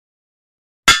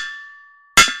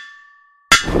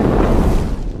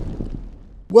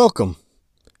Welcome.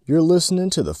 You're listening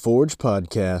to the Forge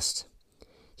Podcast.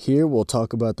 Here we'll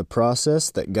talk about the process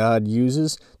that God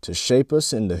uses to shape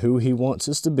us into who He wants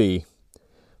us to be.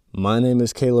 My name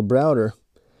is Caleb Browder,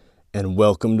 and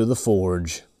welcome to the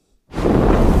Forge.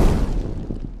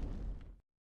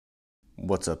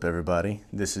 What's up, everybody?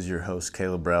 This is your host,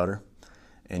 Caleb Browder,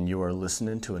 and you are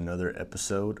listening to another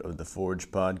episode of the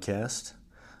Forge Podcast.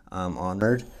 I'm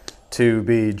honored to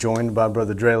be joined by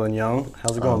Brother Draylin Young.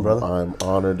 How's it going, brother? I'm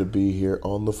honored to be here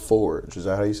on the Forge. Is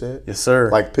that how you say it? Yes,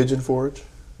 sir. Like Pigeon Forge?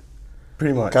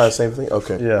 Pretty much. Kind of same thing?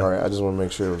 Okay. Yeah. All right. I just want to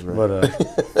make sure it was right.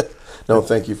 But no,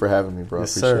 thank you for having me, bro.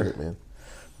 Yes, I appreciate sir. it, man.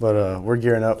 But we're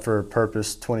gearing up for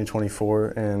Purpose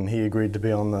 2024, and he agreed to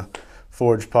be on the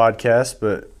Forge Podcast,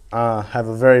 but I have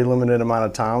a very limited amount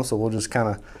of time, so we'll just kind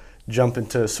of jump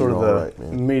into sort of the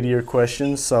meatier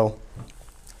questions. So,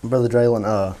 Brother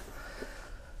Draylin,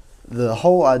 the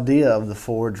whole idea of the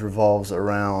Forge revolves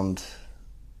around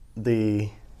the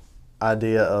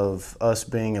idea of us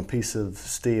being a piece of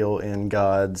steel in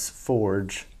God's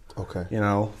forge. Okay. You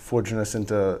know, forging us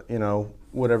into,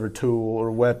 whatever tool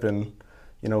or weapon,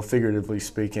 figuratively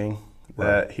speaking,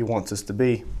 that He wants us to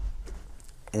be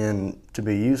and to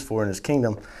be used for in His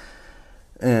kingdom.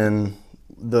 And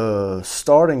the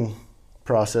starting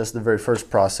process, the very first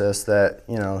process that,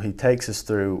 He takes us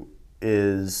through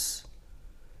is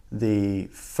the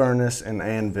furnace and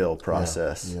anvil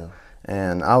process. Yeah.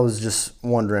 And I was just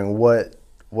wondering, what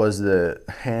was the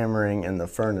hammering and the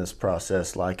furnace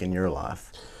process like in your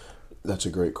life? That's a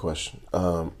great question.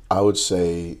 I would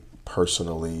say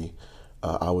personally,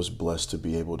 I was blessed to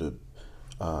be able to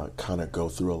kind of go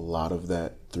through a lot of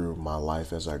that through my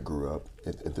life as I grew up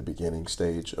at the beginning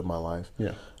stage of my life.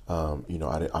 Yeah. I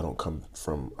don't come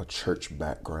from a church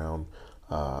background.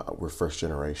 We're first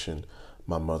generation.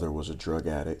 My mother was a drug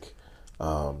addict.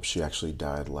 She actually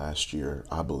died last year.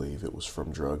 I believe it was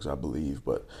from drugs,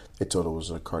 but they told her it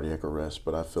was a cardiac arrest,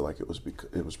 but I feel like it was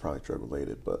probably drug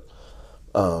related. But,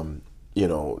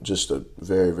 just a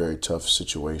very, very tough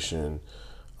situation,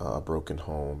 a broken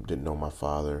home, didn't know my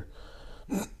father.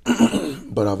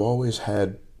 But I've always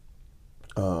had,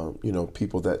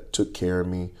 people that took care of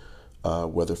me,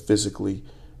 whether physically.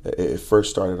 It first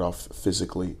started off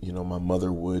physically. My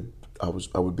mother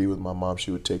I would be with my mom. She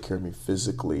would take care of me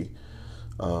physically.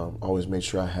 Always made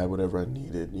sure I had whatever I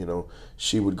needed.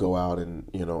 She would go out and,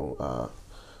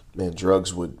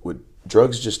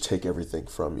 drugs just take everything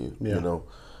from you, Yeah.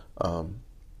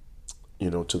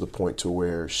 To the point to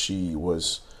where she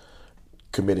was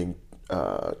committing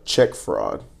check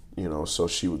fraud, so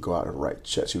she would go out and write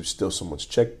checks. She would steal someone's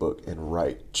checkbook and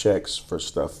write checks for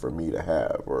stuff for me to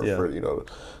have or for,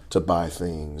 to buy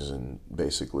things. And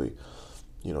basically,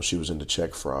 she was into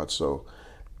check fraud. So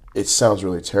it sounds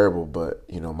really terrible, but,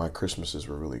 my Christmases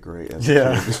were really great.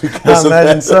 Yeah, I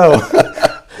imagine so.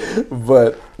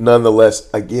 But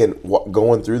nonetheless, again,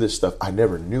 going through this stuff, I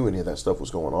never knew any of that stuff was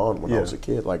going on when I was a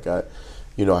kid. Like I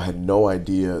had no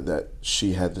idea that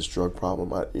she had this drug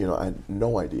problem. I had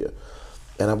no idea.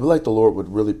 And I feel like the Lord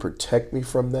would really protect me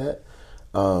from that.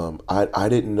 I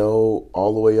didn't know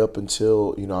all the way up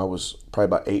until, I was probably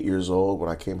about 8 years old when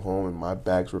I came home and my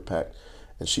bags were packed.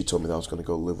 And she told me that I was going to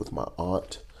go live with my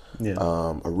aunt. Yeah.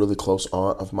 A really close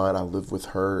aunt of mine. I lived with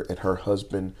her and her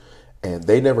husband, and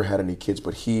they never had any kids,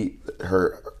 but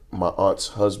my aunt's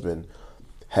husband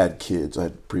had kids. I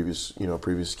had previous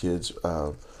kids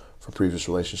for previous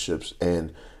relationships,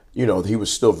 and he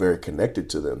was still very connected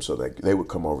to them. So they would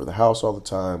come over the house all the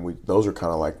time. Those are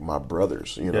kind of like my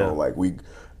brothers, like we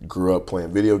grew up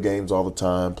playing video games all the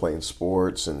time, playing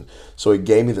sports, and so it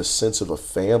gave me the sense of a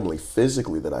family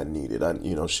physically that I needed.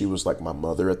 She was like my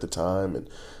mother at the time, and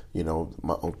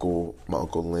my uncle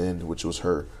Lynn, which was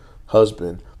her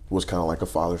husband, was kind of like a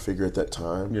father figure at that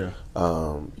time. Yeah.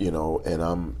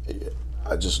 And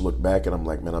I just look back and I'm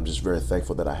like, man, I'm just very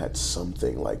thankful that I had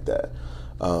something like that.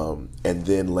 And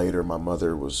then later my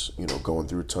mother was, going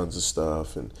through tons of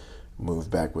stuff and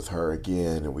moved back with her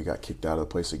again, and we got kicked out of the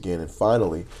place again. And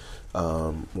finally,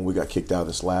 when we got kicked out of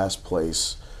this last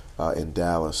place in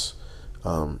Dallas,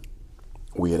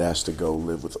 we had asked to go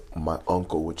live with my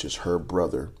uncle, which is her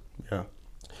brother. Yeah.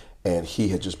 And he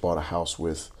had just bought a house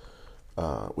with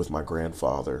my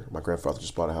grandfather. My grandfather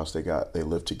just bought a house. They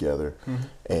lived together. Mm-hmm.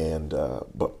 And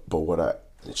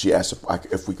she asked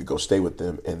if we could go stay with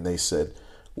them, and they said,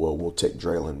 well, we'll take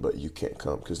Draylin, but you can't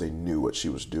come, because they knew what she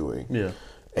was doing. Yeah.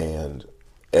 And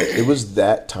it was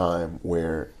that time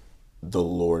where the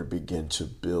Lord began to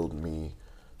build me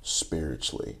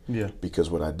spiritually. Yeah. Because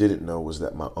what I didn't know was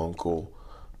that my uncle,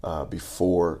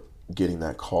 before getting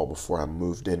that call, before I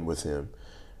moved in with him,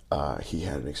 he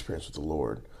had an experience with the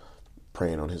Lord.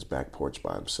 praying on his back porch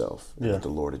by himself. Yeah. The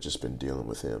Lord had just been dealing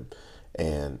with him,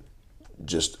 and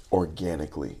just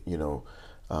organically, he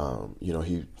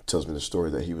tells me the story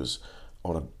that he was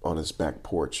on his back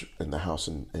porch in the house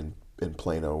in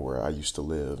Plano where I used to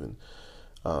live, and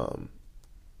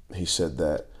he said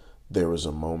that there was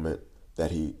a moment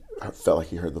that he felt like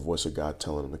he heard the voice of God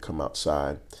telling him to come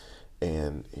outside,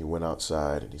 and he went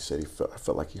outside, and he said he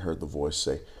felt like he heard the voice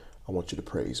say, "I want you to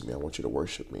praise me. I want you to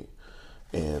worship me."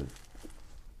 And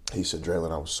he said,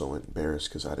 "Draylin, I was so embarrassed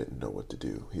because I didn't know what to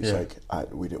do." He's like,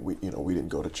 we didn't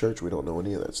go to church. We don't know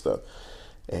any of that stuff.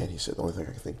 And he said, the only thing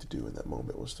I could think to do in that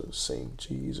moment was to sing,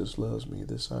 "Jesus loves me,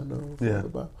 this I know." Yeah.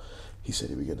 He said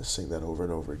he began to sing that over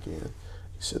and over again.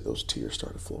 He said those tears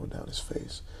started flowing down his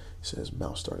face. He said his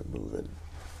mouth started moving.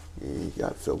 He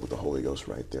got filled with the Holy Ghost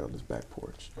right there on his back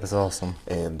porch. That's awesome.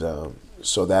 And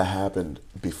so that happened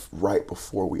right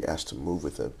before we asked to move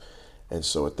with him. And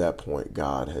so at that point,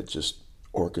 God had just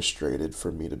orchestrated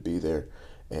for me to be there.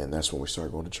 And that's when we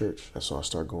started going to church. That's when I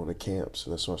started going to camps.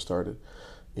 And that's when I started,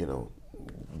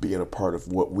 being a part of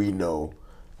what we know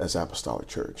as Apostolic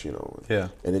Church, Yeah.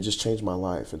 And it just changed my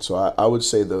life. And so I would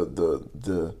say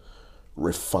the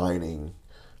refining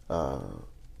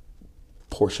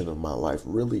portion of my life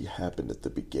really happened at the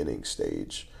beginning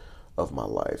stage of my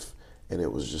life. And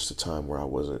it was just a time where I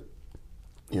wasn't,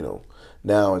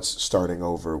 now it's starting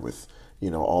over with,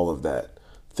 all of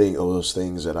those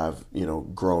things that I've,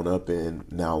 grown up in,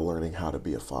 now learning how to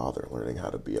be a father, learning how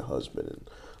to be a husband, and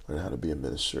learning how to be a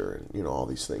minister, and, all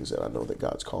these things that I know that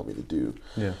God's called me to do.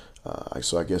 Yeah.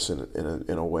 So I guess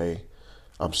in a way,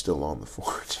 I'm still on the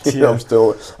forge. Yeah. I'm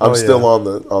still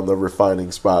on the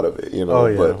refining spot of it. Oh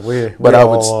yeah, but I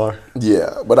would, all are.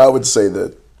 Yeah, but I would say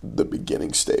that the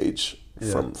beginning stage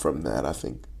from that, I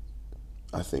think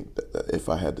that if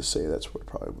I had to say, that's what it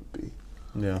probably would be.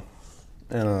 Yeah,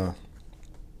 and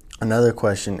another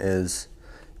question is,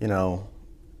 on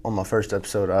my first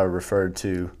episode, I referred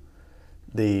to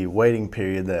the waiting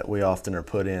period that we often are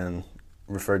put in,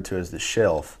 referred to as the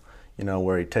shelf.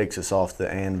 Where he takes us off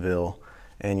the anvil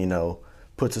and,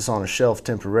 puts us on a shelf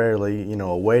temporarily,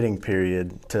 a waiting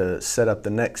period to set up the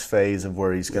next phase of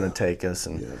where he's going to take us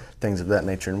and things of that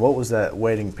nature. And what was that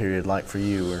waiting period like for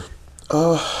you?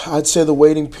 I'd say the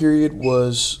waiting period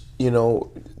was,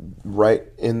 right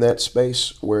in that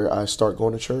space where I start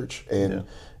going to church and,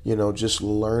 just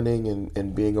learning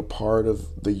and being a part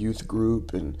of the youth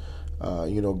group and,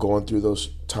 going through those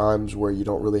times where you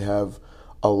don't really have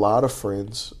a lot of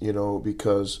friends,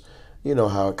 because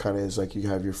how it kind of is, like you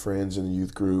have your friends in the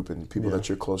youth group and people that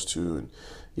you're close to, and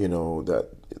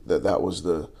that was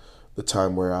the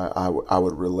time where I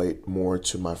would relate more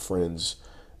to my friends,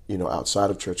 outside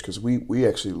of church, because we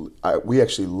actually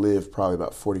live probably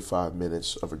about 45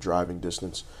 minutes of a driving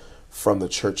distance from the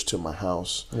church to my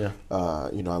house. Yeah.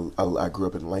 I grew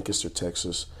up in Lancaster,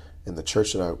 Texas, and the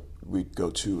church that we'd go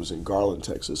to was in Garland,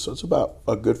 Texas. So it's about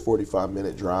a good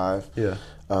 45-minute drive. Yeah.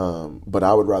 But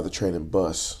I would rather train and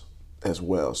bus as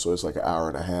well. So it's like an hour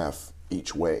and a half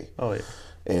each way. Oh, yeah.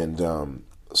 And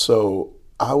so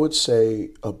I would say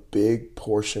a big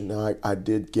portion, I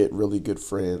did get really good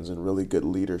friends and really good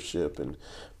leadership and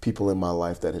people in my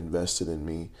life that invested in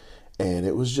me. And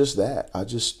it was just that. I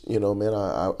just,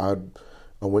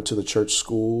 I went to the church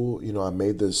school. I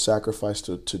made the sacrifice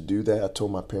to do that. I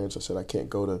told my parents, I said, I can't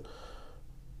go to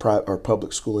private or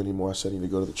public school anymore. I said, I need to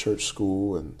go to the church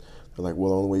school. And they're like,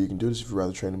 well, the only way you can do this is if you'd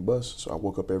rather train and bus. So I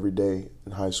woke up every day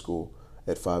in high school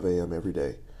at 5 a.m. every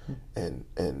day and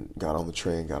got on the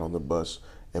train, got on the bus,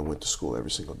 and went to school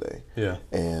every single day. Yeah.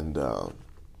 And,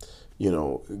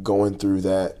 going through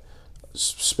that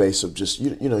space of just,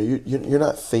 you're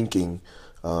not thinking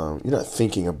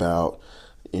about,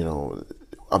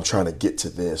 I'm trying to get to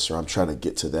this or I'm trying to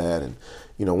get to that. And,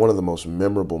 one of the most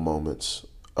memorable moments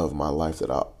of my life that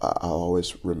I'll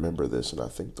always remember this, and I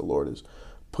think the Lord has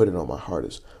put it on my heart,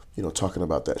 is, talking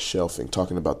about that shelving,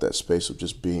 talking about that space of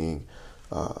just being,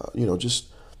 you're just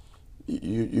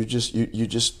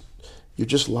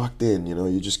locked in,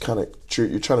 you just kind of,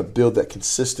 you're trying to build that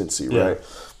consistency, right?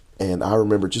 And I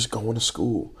remember just going to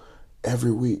school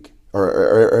every week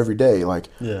or every day,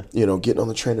 getting on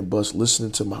the train and bus,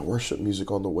 listening to my worship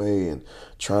music on the way and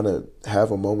trying to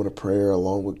have a moment of prayer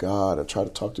along with God and try to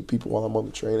talk to people while I'm on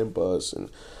the train and bus and,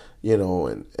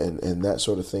 and that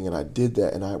sort of thing. And I did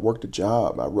that, and I worked a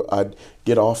job. I'd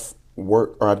get off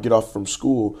work, or I'd get off from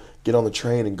school, get on the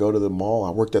train and go to the mall. I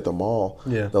worked at the mall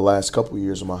the last couple of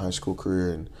years of my high school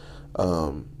career, and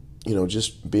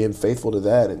just being faithful to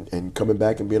that and coming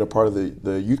back and being a part of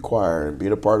the youth choir and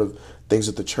being a part of things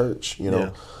at the church,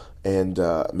 And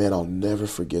man, I'll never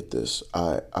forget this.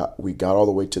 We got all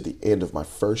the way to the end of my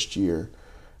first year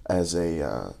as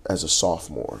a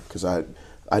sophomore, because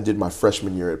I did my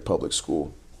freshman year at public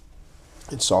school,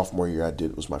 and sophomore year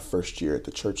was my first year at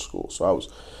the church school. So I was,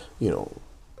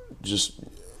 just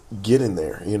getting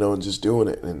there, and just doing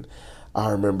it. And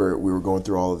I remember we were going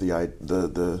through all of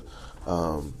the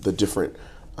different.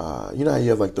 How you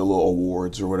have like the little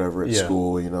awards or whatever at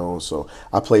school, So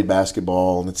I played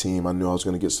basketball on the team. I knew I was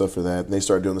going to get stuff for that. And they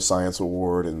started doing the science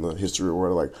award and the history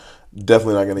award. Like,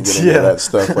 definitely not going to get into that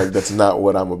stuff. Like, that's not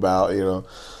what I'm about,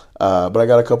 But I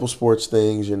got a couple sports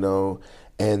things, and so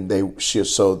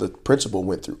the principal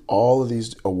went through all of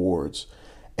these awards,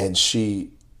 and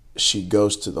she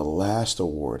goes to the last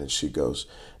award, and she goes,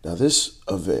 now this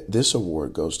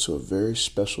award goes to a very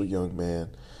special young man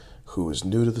who is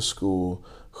new to the school,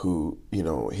 who,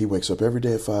 he wakes up every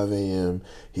day at 5 a.m.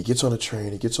 He gets on a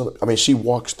train. She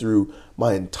walks through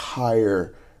my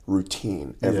entire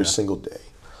routine every single day.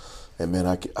 And man,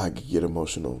 I could get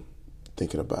emotional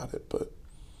thinking about it. But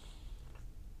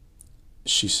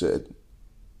she said,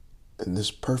 and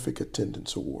this perfect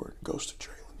attendance award goes to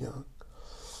Draylin Young.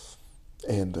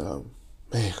 And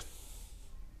man,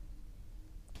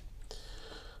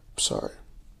 I'm sorry.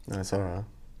 That's all right.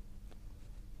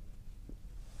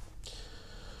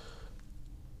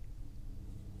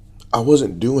 I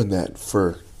wasn't doing that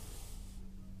for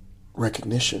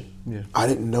recognition. Yeah. I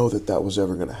didn't know that was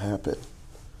ever going to happen.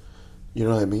 You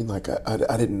know what I mean? Like, I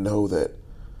didn't know that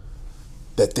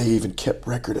they even kept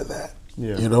record of that.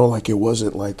 Yeah. Like, it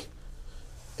wasn't like,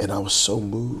 and I was so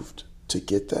moved to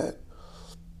get that.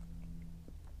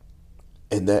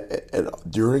 And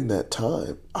during that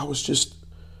time, I was just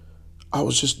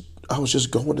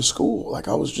going to school. Like,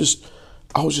 I was just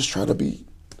trying to be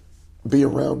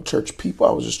around church people.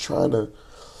 I was just trying to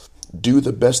do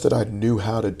the best that I knew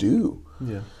how to do.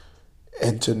 Yeah.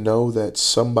 And to know that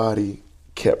somebody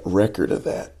kept record of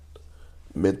that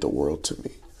meant the world to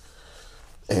me.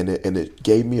 And it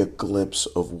gave me a glimpse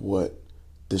of what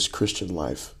this Christian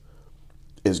life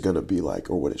is going to be like,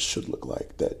 or what it should look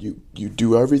like. That you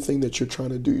do everything that you're trying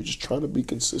to do. You're just trying to be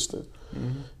consistent,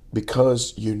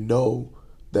 because you know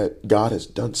that God has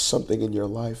done something in your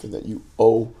life, and that you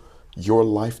owe your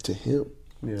life to Him.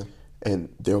 Yeah.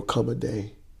 And there'll come a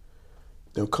day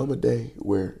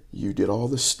where you did all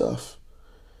this stuff,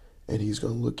 and He's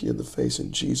going to look you in the face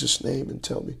in Jesus' name and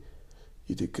tell me,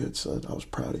 you did good, son. I was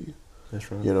proud of you. That's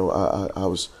right.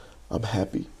 I'm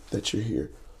happy that you're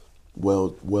here.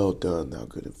 Well done, thou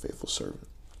good and faithful servant.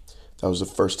 That was the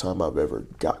first time I've ever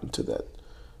gotten to that.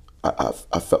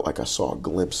 I felt like I saw a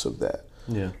glimpse of that.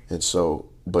 Yeah. And so,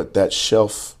 but that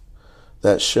shelf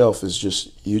is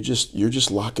just you're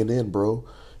just locking in, bro.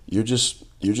 You're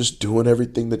just doing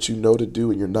everything that you know to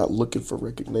do, and you're not looking for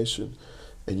recognition,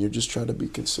 and you're just trying to be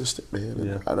consistent,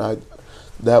 man. And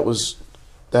that was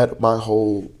my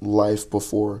whole life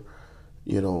before,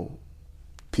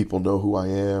 people know who I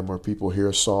am, or people hear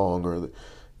a song, or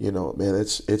man,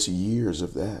 it's years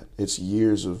of that. It's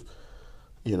years of,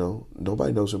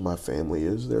 nobody knows who my family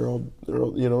is. They're all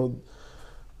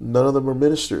none of them are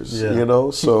ministers,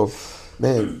 So,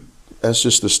 man, that's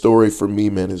just the story for me,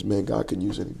 man, is, man, God can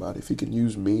use anybody. If He can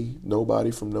use me,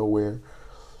 nobody from nowhere,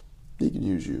 He can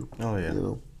use you. Oh,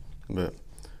 yeah. But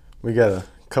we got a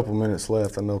couple minutes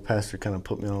left. I know Pastor kind of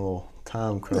put me on a little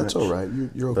time crunch. That's all right.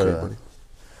 You're okay,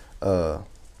 buddy.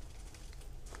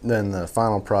 Then the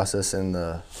final process in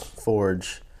the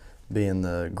forge being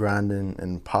the grinding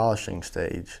and polishing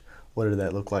stage, what did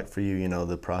that look like for you?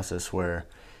 The process where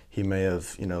He may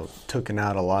have, taken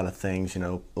out a lot of things,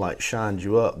 like shined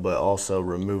you up, but also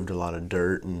removed a lot of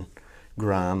dirt and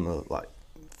grime, like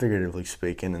figuratively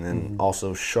speaking, and then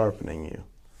also sharpening you.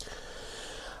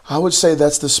 I would say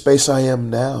that's the space I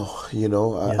am now.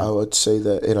 I would say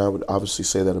that, and I would obviously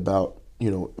say that about,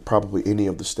 probably any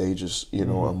of the stages,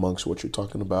 amongst what you're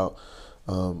talking about,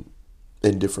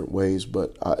 in different ways.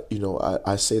 But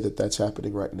I say that that's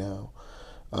happening right now.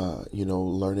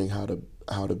 Learning how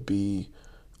to be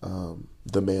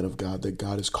the man of God that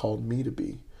God has called me to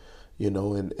be,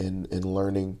 and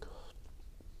learning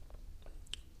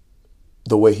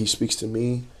the way He speaks to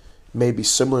me may be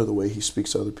similar to the way He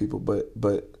speaks to other people, but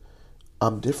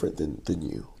I'm different than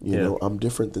you. I'm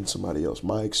different than somebody else.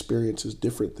 My experience is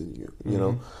different than you.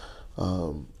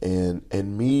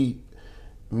 And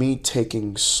me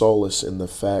taking solace in the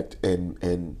fact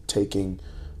and taking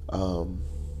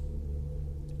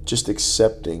just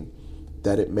accepting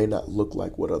that it may not look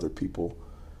like what other people's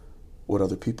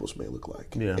may look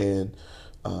like. Yeah. And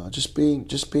just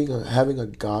having a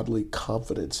godly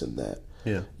confidence in that.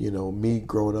 Yeah. Me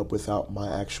growing up without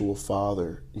my actual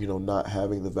father, not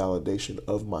having the validation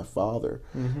of my father,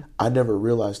 I never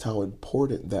realized how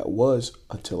important that was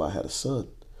until I had a son.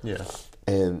 Yeah.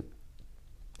 And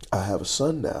I have a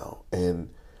son now, and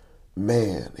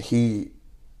man,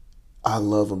 I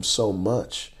love him so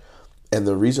much. And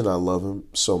the reason I love him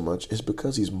so much is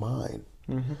because he's mine.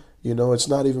 It's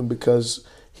not even because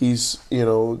he's,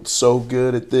 so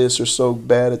good at this or so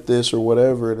bad at this or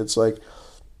whatever. And it's like,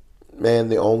 man,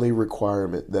 the only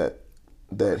requirement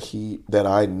that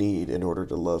I need in order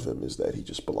to love him is that he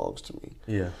just belongs to me.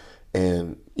 Yeah.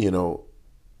 And,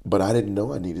 but I didn't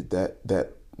know I needed that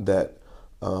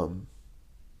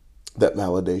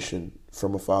validation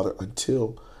from a father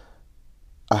until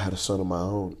I had a son of my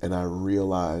own, and I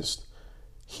realized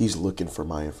he's looking for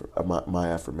my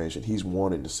affirmation. He's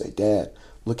wanting to say, "Dad,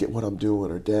 look at what I'm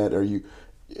doing," or "Dad, are you,"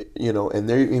 And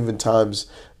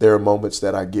there are moments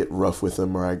that I get rough with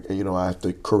him, or I have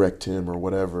to correct him or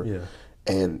whatever. Yeah.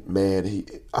 And man,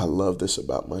 I love this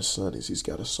about my son is he's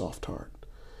got a soft heart.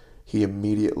 He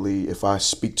immediately, if I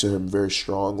speak to him very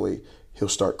strongly, he'll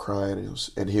start crying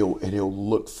and he'll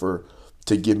look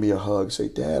to give me a hug, say,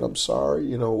 "Dad, I'm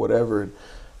sorry," whatever. And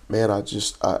man, I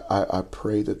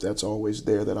pray that that's always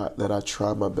there, that I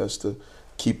try my best to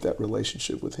keep that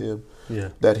relationship with him. Yeah.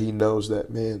 That he knows that,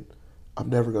 man, I'm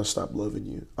never gonna stop loving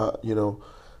you.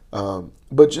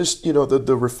 But just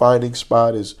the refining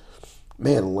spot is,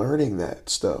 man, learning that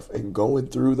stuff and going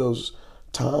through those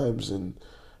times, and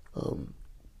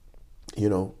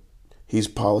he's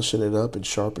polishing it up and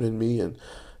sharpening me, and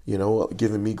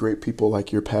giving me great people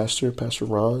like your Pastor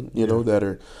Ron, that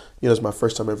are, it's my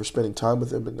first time ever spending time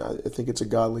with him, and I think it's a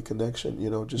godly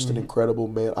connection, just an incredible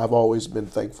man. I've always been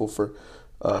thankful for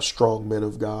strong men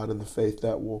of God in the faith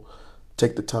that will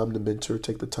take the time to mentor,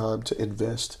 take the time to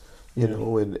invest,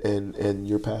 and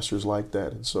your pastor's like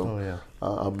that. And so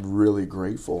I'm really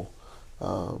grateful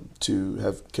to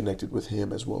have connected with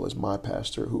him, as well as my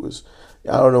pastor, who is,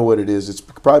 I don't know what it is. It's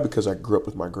probably because I grew up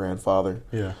with my grandfather.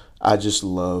 Yeah. I just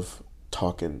love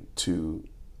talking to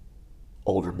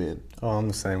older men. Oh, I'm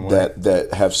the same way.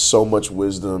 That have so much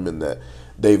wisdom, and that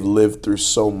they've lived through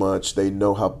so much. They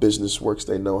know how business works.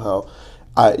 They know how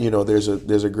there's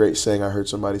a great saying I heard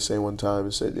somebody say one time.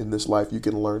 It said, "In this life, you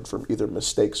can learn from either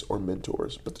mistakes or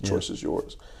mentors, but the choice is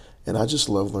yours." And I just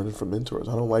love learning from mentors.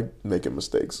 I don't like making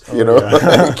mistakes, Yeah,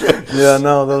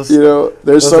 no, those.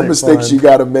 There's some mistakes fun. you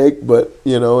got to make, but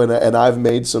and I've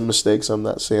made some mistakes. I'm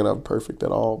not saying I'm perfect at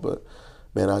all, but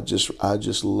man, I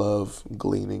just love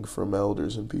gleaning from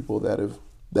elders and people that have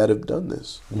done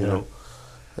this, and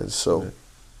so.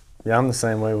 Yeah, I'm the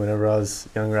same way. Whenever I was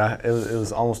younger, it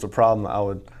was almost a problem. I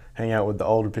would hang out with the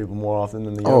older people more often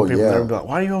than the young people. Yeah. They would be like,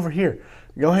 "Why are you over here?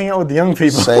 Go hang out with the young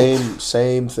people."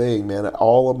 Same thing, man.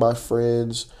 All of my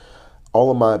friends, all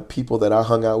of my people that I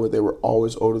hung out with, they were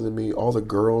always older than me. All the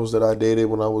girls that I dated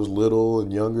when I was little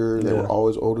and younger, they were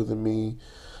always older than me,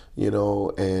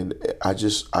 and I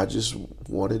just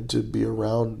wanted to be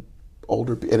around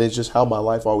older people. And it's just how my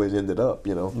life always ended up,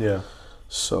 Yeah.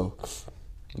 So.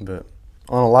 But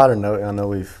on a lighter note, I know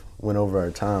we've went over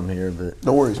our time here, but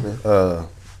No worries, man.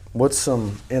 What's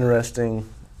some interesting,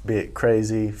 be it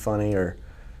crazy, funny, or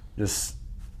just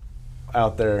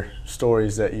out there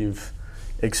stories that you've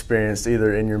experienced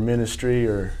either in your ministry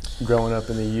or growing up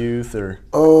in the youth, or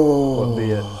what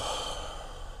be it?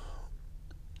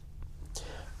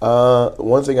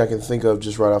 One thing I can think of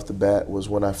just right off the bat was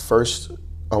when I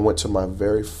went to my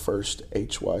very first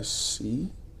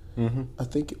HYC, I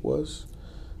think it was.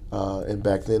 And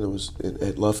back then it was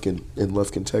at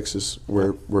Lufkin, Texas,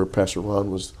 where Pastor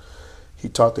Ron was. He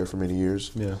taught there for many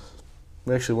years. Yeah.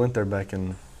 We actually went there back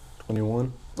in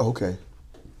 21. Okay.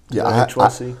 Yeah,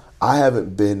 HYC. I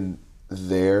haven't been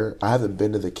there. I haven't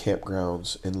been to the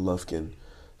campgrounds in Lufkin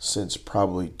since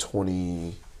probably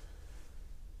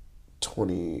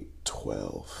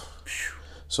 2012.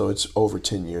 So it's over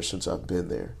 10 years since I've been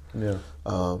there. Yeah.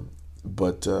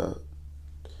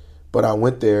 But I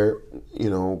went there,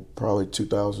 probably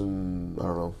 2000, I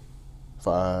don't know,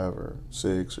 5 or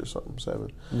 6 or something,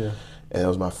 7. Yeah. And it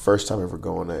was my first time ever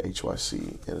going to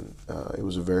HYC, and it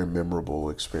was a very memorable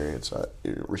experience.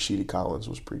 Rashidi Collins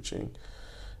was preaching,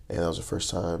 and that was the first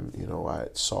time, I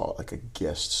saw like a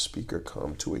guest speaker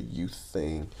come to a youth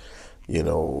thing,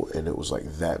 and it was like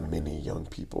that many young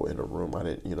people in a room. I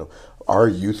didn't, our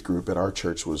youth group at our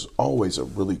church was always a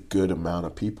really good amount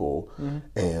of people,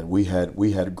 and we had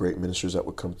great ministers that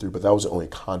would come through, but that was the only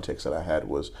context that I had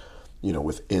was,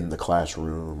 within the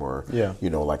classroom or,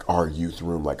 like our youth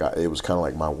room. Like it was kind of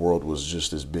like my world was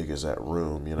just as big as that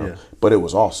room, but it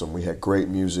was awesome. We had great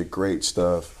music, great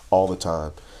stuff all the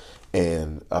time.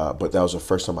 And but that was the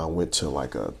first time I went to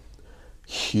like a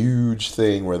huge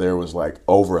thing where there was like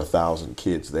over 1,000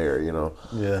 kids there, you know.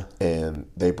 Yeah. And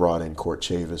they brought in Court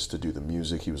Chavis to do the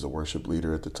music. He was the worship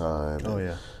leader at the time. Oh,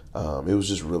 yeah. It was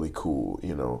just really cool,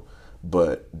 you know.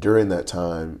 But during that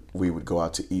time, we would go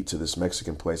out to eat to this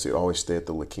Mexican place. They always stay at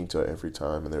the La Quinta every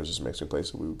time, and there was this Mexican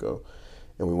place that we would go.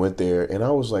 And we went there, and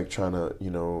I was like trying to, you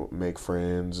know, make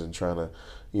friends and trying to,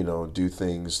 you know, do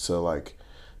things to like,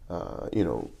 you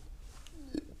know,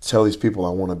 tell these people I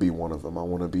want to be one of them. I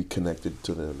want to be connected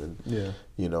to them. And, Yeah.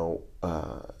 you know,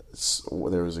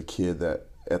 there was a kid that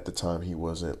at the time he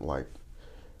wasn't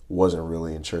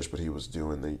really in church, but he was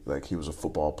doing he was a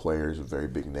football player. He's a very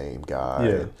big name guy.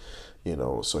 Yeah. And, you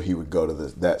know, so he would go to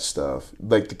that stuff.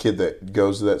 Like the kid that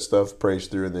goes to that stuff, prays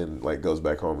through, and then like goes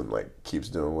back home and like keeps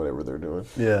doing whatever they're doing.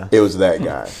 Yeah. It was that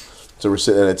guy. So we're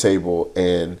sitting at a table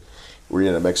and we're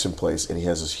in a Mexican place, and he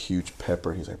has this huge pepper.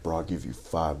 And he's like, "Bro, I'll give you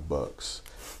 $5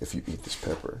 if you eat this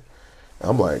pepper."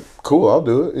 I'm like, "Cool, I'll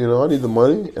do it. You know, I need the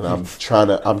money." And I'm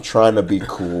trying to be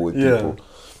cool with people.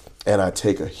 And I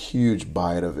take a huge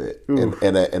bite of it.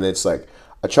 And it's like,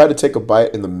 I try to take a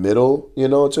bite in the middle, you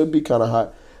know, to be kind of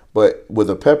hot. But with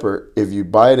a pepper, if you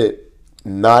bite it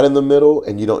not in the middle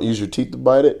and you don't use your teeth to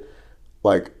bite it,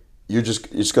 like you're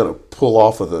just gonna pull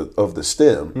off of the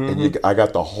stem. And I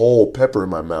got the whole pepper in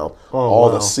my mouth, all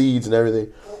the seeds and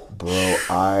everything. Bro,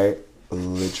 I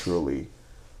literally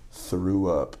threw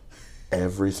up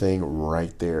everything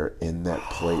right there in that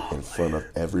plate in front of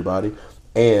everybody.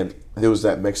 And there was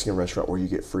that Mexican restaurant where you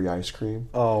get free ice cream.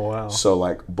 Oh, wow. So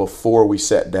like before we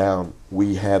sat down,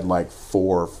 we had like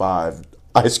 4 or 5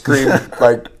 ice cream,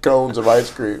 like cones of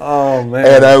ice cream. Oh, man.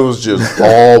 And I was just,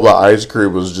 all the ice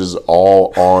cream was just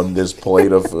all on this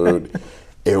plate of food.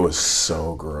 It was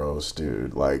so gross,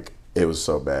 dude. Like, it was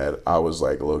so bad. I was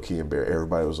like low-key embarrassed.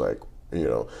 Everybody was like, you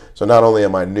know. So not only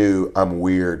am I new, I'm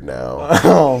weird now.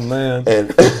 Oh, man. And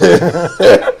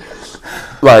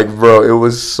like, bro, it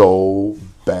was so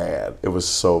bad. It was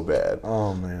so bad.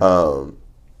 Oh, man.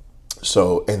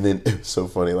 So, and then it was so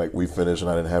funny. Like, we finished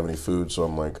and I didn't have any food, so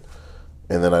I'm like,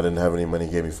 and then I didn't have any money.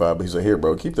 He gave me $5. He's like, "Here,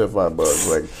 bro, keep that $5."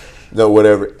 Like, no,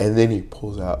 whatever. And then he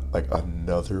pulls out like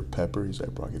another pepper. He's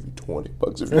like, "Bro, I'll give you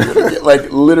 $20 if you're gonna get," like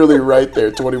literally right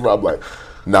there, $20. I'm like,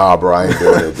 "Nah, bro, I ain't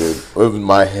doing it, dude."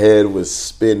 My head was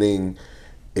spinning.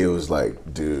 It was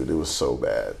like, dude, it was so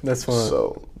bad. That's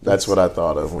what I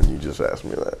thought of when you just asked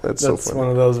me that. That's so funny. That's one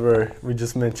of those where we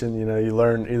just mentioned, you know, you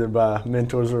learn either by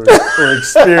mentors or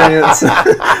experience.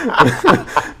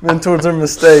 Mentors or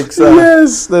mistakes.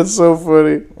 Yes, that's so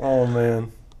funny. Oh,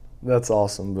 man. That's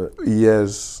awesome. But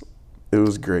yes, it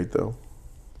was great, though.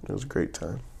 It was a great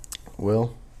time.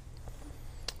 Well,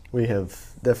 we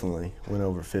have definitely went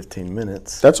over 15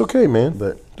 minutes. That's okay, man.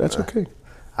 But that's okay.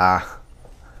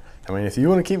 I mean, if you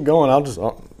want to keep going,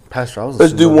 Pastor, I was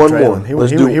let's do one more. He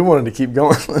wanted to keep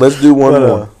going. Let's do one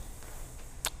more.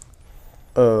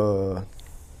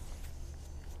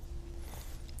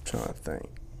 Trying to think.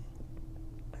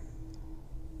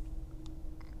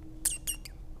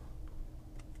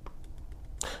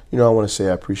 You know, I want to say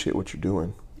I appreciate what you're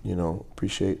doing. You know,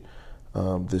 appreciate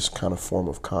this kind of form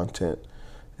of content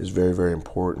is very, very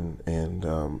important. And,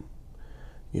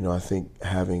 you know, I think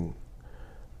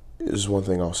this is one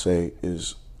thing I'll say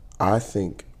is I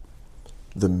think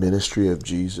the ministry of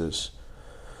Jesus,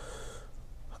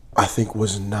 I think,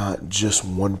 was not just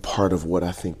one part of what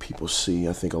I think people see.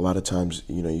 I think a lot of times,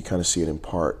 you know, you kind of see it in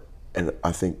part. And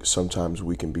I think sometimes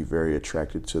we can be very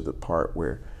attracted to the part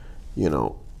where, you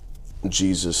know,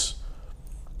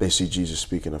 they see Jesus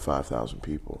speaking to 5,000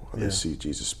 people. Or they see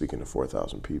Jesus speaking to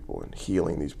 4,000 people and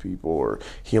healing these people or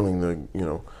healing you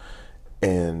know,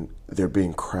 and there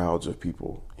being crowds of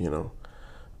people, you know.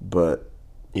 But,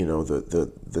 you know,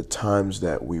 the times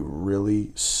that we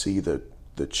really see the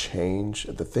change,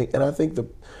 the thing, and I think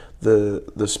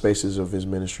the spaces of his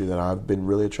ministry that I've been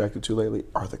really attracted to lately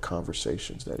are the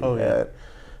conversations that he had.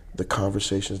 The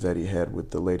conversations that he had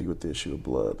with the lady with the issue of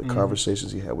blood, the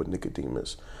conversations he had with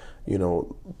Nicodemus, you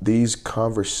know, these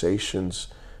conversations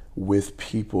with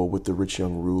people, with the rich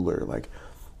young ruler, like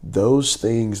those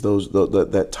things,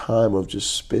 that time of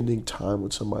just spending time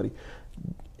with somebody,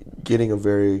 getting a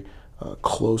very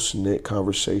close-knit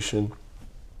conversation.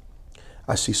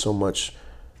 I see so much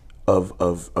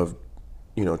of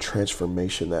you know,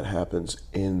 transformation that happens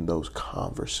in those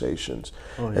conversations.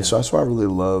 And so that's why I really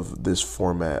love this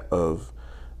format of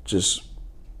just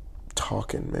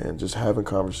talking, man, just having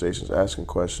conversations, asking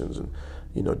questions, and,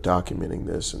 you know, documenting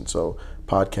this. And so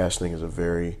podcasting is a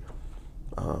very,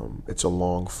 it's a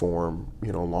long form,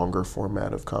 you know, longer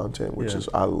format of content, which is,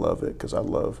 I love it because I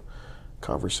love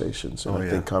conversations. And I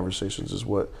think conversations is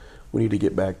what we need to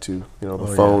get back to. You know,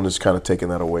 the Oh, phone yeah. is kind of taking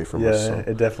that away from us. Yeah,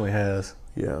 So. it definitely has.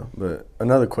 Yeah. But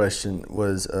another question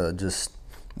was just,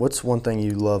 what's one thing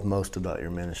you love most about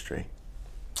your ministry?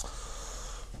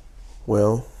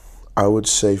 Well, I would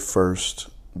say first,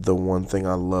 the one thing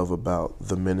I love about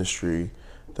the ministry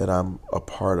that I'm a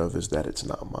part of is that it's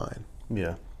not mine.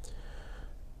 Yeah.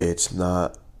 It's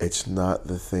not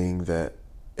the thing that,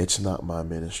 it's not my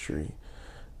ministry.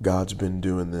 God's been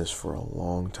doing this for a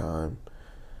long time,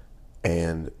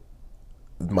 and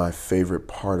my favorite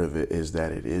part of it is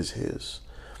that it is his.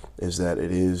 These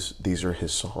are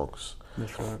his songs.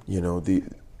 That's right. You know,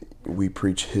 we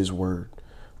preach his word.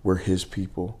 We're his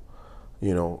people,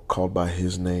 you know, called by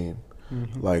his name.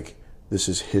 Mm-hmm. Like, this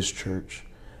is his church.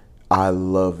 I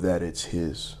love that it's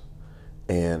his.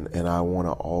 And I want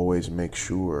to always make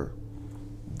sure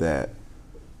that,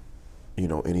 you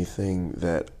know, anything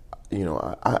that, you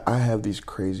know, I have these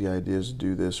crazy ideas to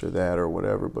do this or that or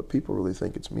whatever, but people really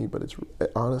think it's me. But it's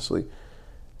honestly,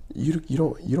 you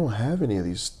don't have any of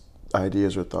these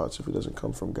ideas or thoughts if it doesn't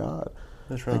come from God.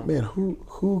 That's right. Like, man,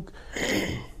 who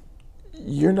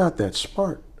you're not that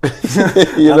smart.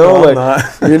 You know,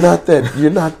 like, you're not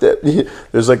that.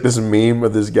 There's like this meme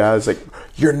of this guy. It's like,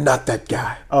 you're not that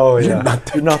guy. Oh, yeah.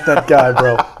 You're not that guy,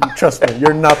 bro. Trust me,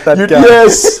 you're not that guy.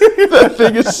 Yes, that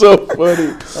thing is so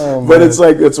funny. Oh, but it's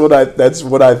like, that's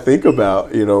what I think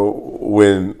about. You know,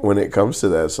 when it comes to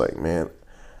that, it's like, man,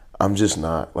 I'm just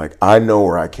not. Like, I know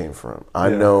where I came from. I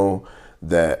know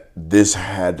that this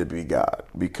had to be God,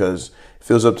 because if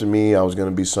it was up to me, I was going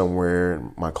to be somewhere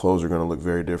and my clothes are going to look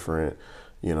very different.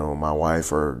 You know, my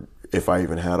wife, or if I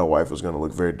even had a wife, was going to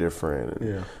look very different.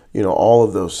 And, you know, all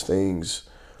of those things.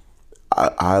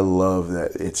 I love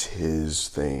that it's his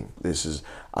thing.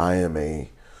 I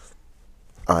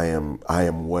am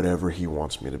whatever he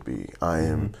wants me to be. I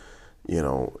am, you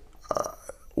know,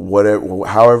 whatever,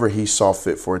 however he saw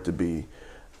fit for it to be.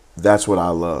 That's what I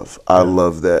love. I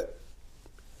love that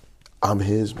I'm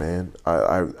his, man.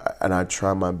 I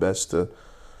try my best to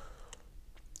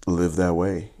live that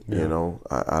way. You know,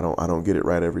 I don't get it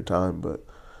right every time, but,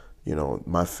 you know,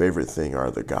 my favorite thing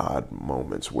are the God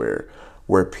moments where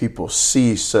people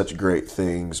see such great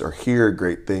things or hear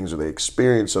great things or they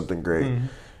experience something great,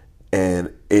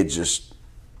 and it just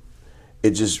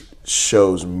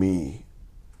shows me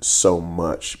so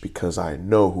much, because I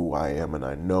know who I am and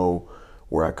I know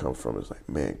where I come from. It's like,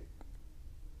 man,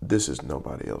 this is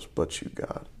nobody else but you,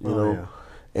 God. You know? Yeah.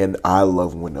 And I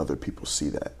love when other people see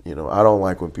that. You know, I don't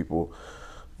like when people,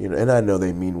 you know, and I know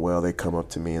they mean well, they come up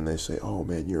to me and they say, oh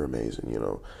man, you're amazing, you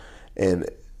know. And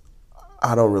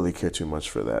I don't really care too much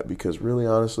for that, because really,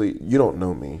 honestly, you don't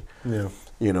know me. Yeah.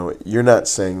 You know, you're not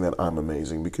saying that I'm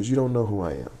amazing because you don't know who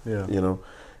I am. Yeah. You know,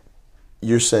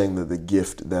 you're saying that the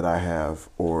gift that I have,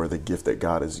 or the gift that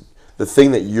God is, the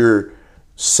thing that you're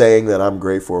saying that I'm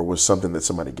great for, was something that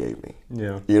somebody gave me.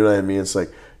 Yeah. You know what I mean? It's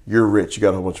like, you're rich, you got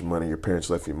a whole bunch of money, your parents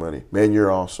left you money. Man,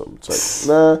 you're awesome. It's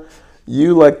like, nah,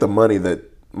 you like the money that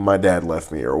my dad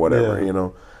left me or whatever, you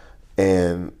know?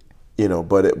 And, you know,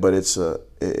 but it's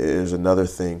another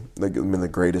thing. Like, I mean, the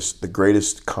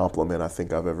greatest compliment I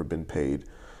think I've ever been paid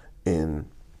in,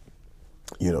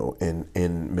 you know,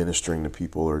 in ministering to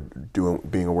people, or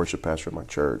being a worship pastor at my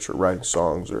church, or writing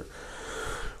songs, or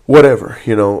whatever,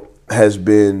 you know, has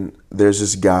been, there's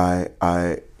this guy,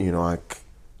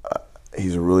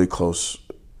 he's a really close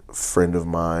friend of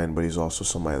mine, but he's also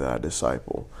somebody that I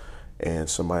disciple, and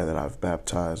somebody that I've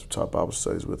baptized, taught Bible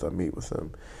studies with. I meet with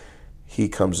him. He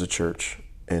comes to church,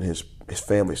 and his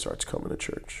family starts coming to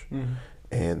church,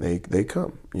 and they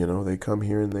come, you know, they come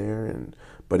here and there,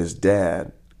 but his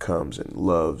dad comes and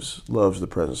loves the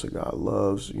presence of God,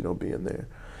 loves, you know, being there.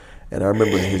 And I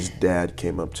remember his dad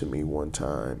came up to me one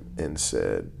time and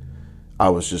said, I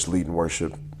was just leading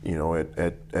worship, you know,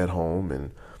 at home,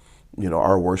 and, you know,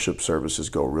 our worship services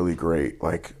go really great,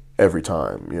 like, every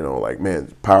time, you know, like,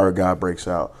 man, power of God breaks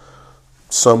out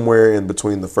somewhere in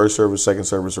between the first service, second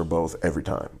service, or both, every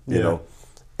time, you know.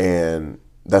 And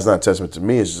that's not a testament to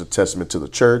me, it's just a testament to the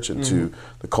church and to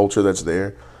the culture that's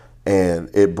there. And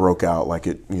it broke out like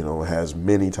it, you know, has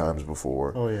many times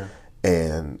before. Oh, yeah.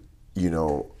 And, you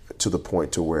know, to the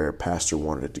point to where pastor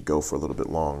wanted it to go for a little bit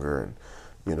longer, and,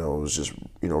 you know, it was just,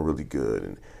 you know, really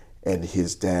good. And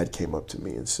his dad came up to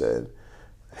me and said,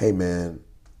 hey man,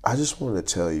 I just wanted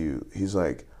to tell you, he's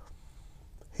like,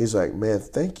 man,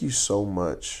 thank you so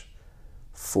much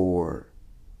for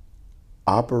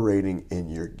operating in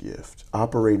your gift,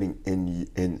 operating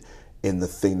in the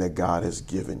thing that God has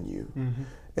given you.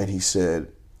 And he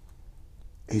said,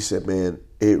 he said, man,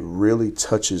 it really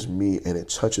touches me and it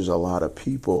touches a lot of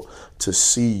people to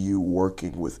see you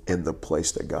working within the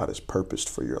place that God has purposed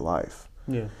for your life.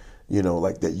 Yeah. You know,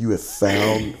 like that you have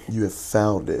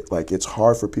found it. Like, it's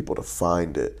hard for people to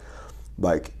find it.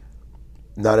 Like,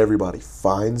 not everybody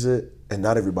finds it, and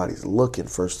not everybody's looking,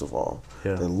 first of all.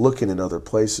 Yeah. They're looking in other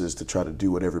places to try to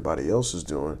do what everybody else is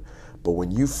doing. But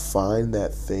when you find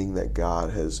that thing that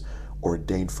God has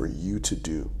ordained for you to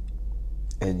do,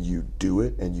 and you do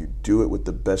it with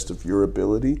the best of your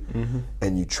ability,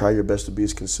 and you try your best to be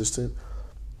as consistent,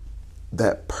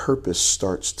 that purpose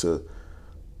starts to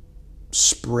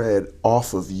spread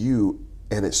off of you,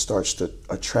 and it starts to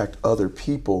attract other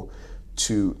people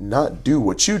to not do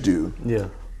what you do,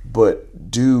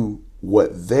 but do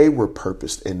what they were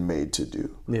purposed and made to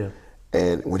do. Yeah.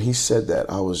 And when he said that,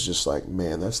 I was just like,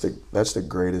 man, that's the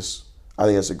greatest. I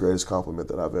think that's the greatest compliment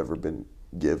that I've ever been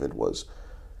given, was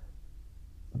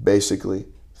basically,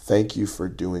 thank you for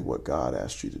doing what God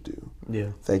asked you to do.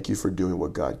 Yeah. Thank you for doing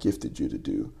what God gifted you to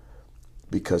do,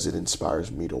 because it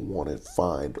inspires me to want to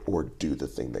find or do the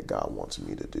thing that God wants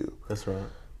me to do. That's right.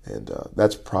 And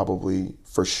that's probably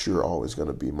for sure always going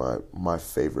to be my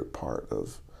favorite part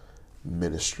of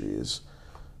ministry, is,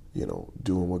 you know,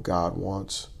 doing what God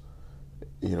wants,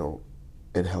 you know,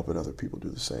 and helping other people do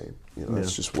the same. You know,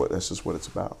 that's just what it's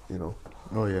about, you know.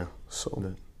 Oh yeah.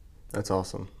 So that's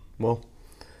awesome. Well,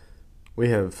 we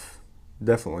have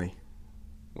definitely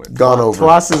gone over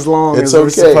twice as long it's as we're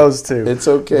supposed to. It's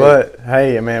okay. But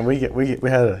hey, man, we had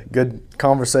a good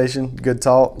conversation, good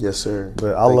talk. Yes, sir.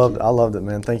 But I loved it,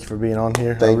 man. Thank you for being on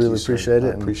here. I really appreciate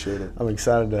it. I appreciate it. I'm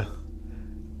excited to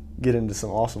get into some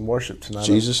awesome worship tonight.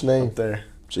 Jesus' name. Up there.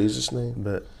 Jesus' name.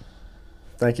 But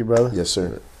thank you, brother. Yes,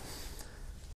 sir.